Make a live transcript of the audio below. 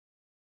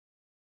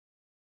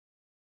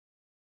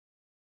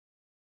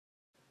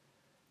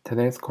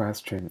Today's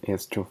question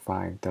is to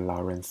find the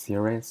Laurent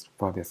series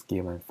for this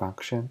given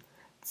function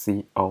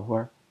z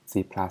over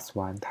z plus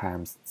 1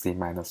 times z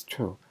minus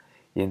 2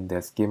 in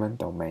this given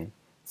domain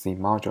z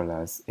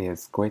modulus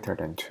is greater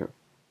than 2.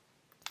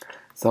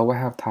 So we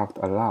have talked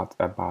a lot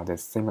about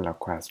these similar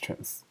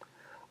questions.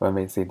 When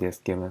we see this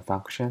given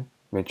function,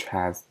 which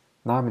has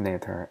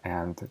numerator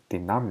and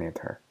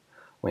denominator,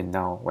 we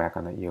know we're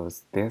going to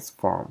use this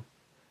form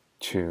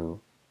to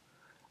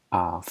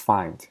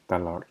find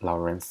the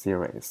Laurent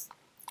series.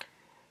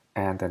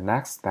 And the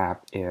next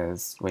step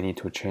is we need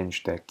to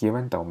change the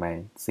given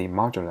domain z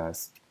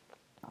modulus,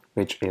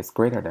 which is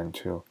greater than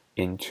 2,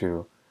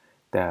 into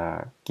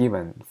the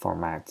given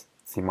format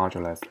z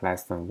modulus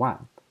less than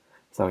 1.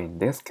 So in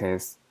this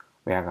case,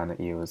 we are going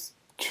to use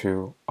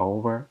 2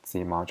 over z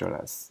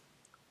modulus.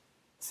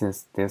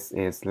 Since this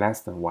is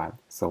less than 1,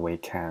 so we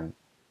can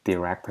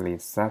directly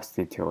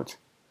substitute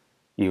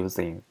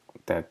using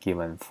the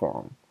given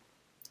form.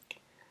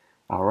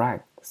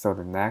 Alright, so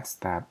the next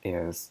step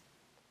is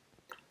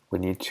we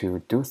need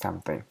to do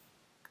something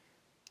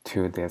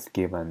to this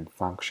given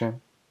function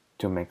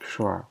to make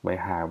sure we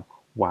have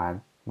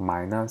 1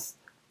 minus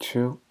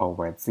 2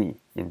 over z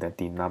in the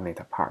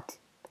denominator part.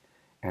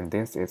 And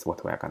this is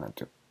what we're going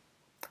to do.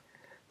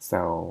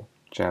 So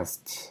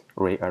just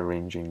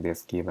rearranging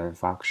this given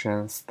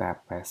function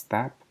step by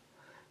step,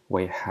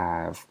 we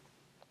have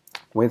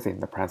within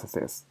the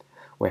parentheses,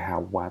 we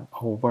have 1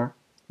 over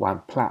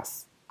 1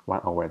 plus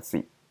 1 over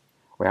z.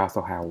 We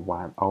also have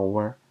 1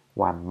 over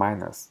 1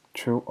 minus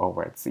 2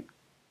 over z.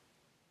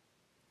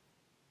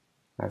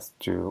 Let's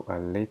do a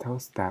little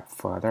step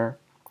further.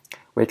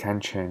 We can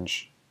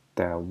change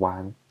the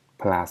 1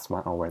 plus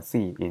 1 over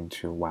z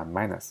into 1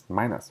 minus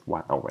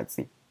 1 over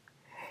z.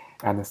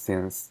 And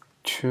since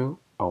 2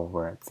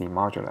 over z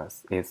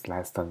modulus is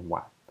less than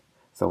 1,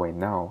 so we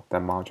know the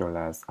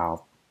modulus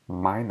of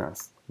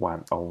minus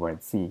 1 over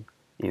z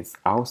is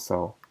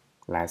also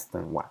less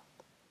than 1.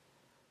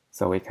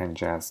 So we can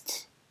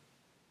just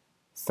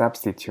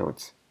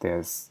substitute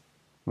this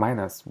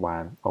minus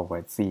 1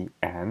 over z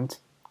and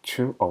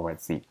 2 over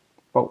z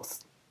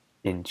both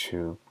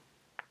into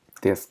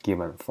this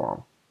given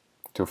form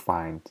to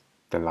find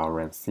the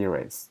Laurent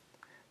series,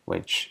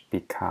 which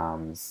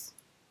becomes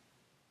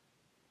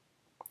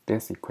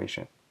this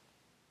equation.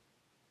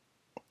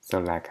 So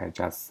like I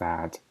just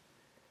said,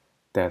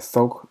 the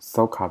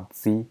so-called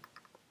z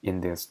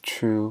in these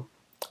two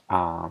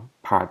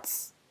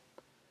parts,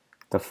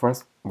 the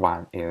first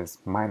one is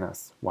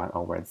minus 1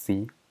 over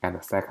z, and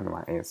the second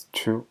one is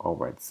 2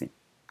 over z.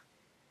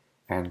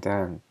 And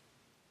then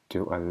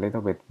do a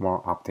little bit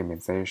more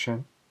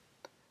optimization,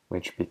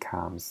 which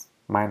becomes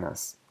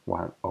minus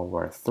 1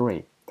 over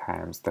 3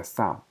 times the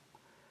sum,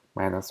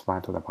 minus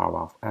 1 to the power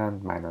of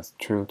n minus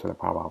 2 to the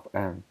power of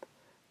n,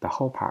 the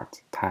whole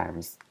part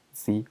times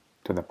z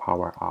to the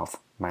power of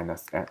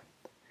minus n.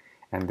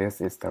 And this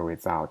is the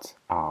result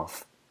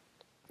of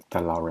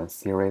the Laurent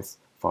series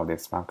for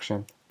this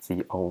function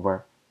z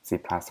over z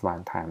plus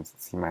 1 times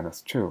z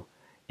minus 2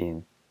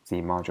 in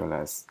z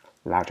modulus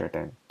larger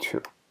than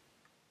 2.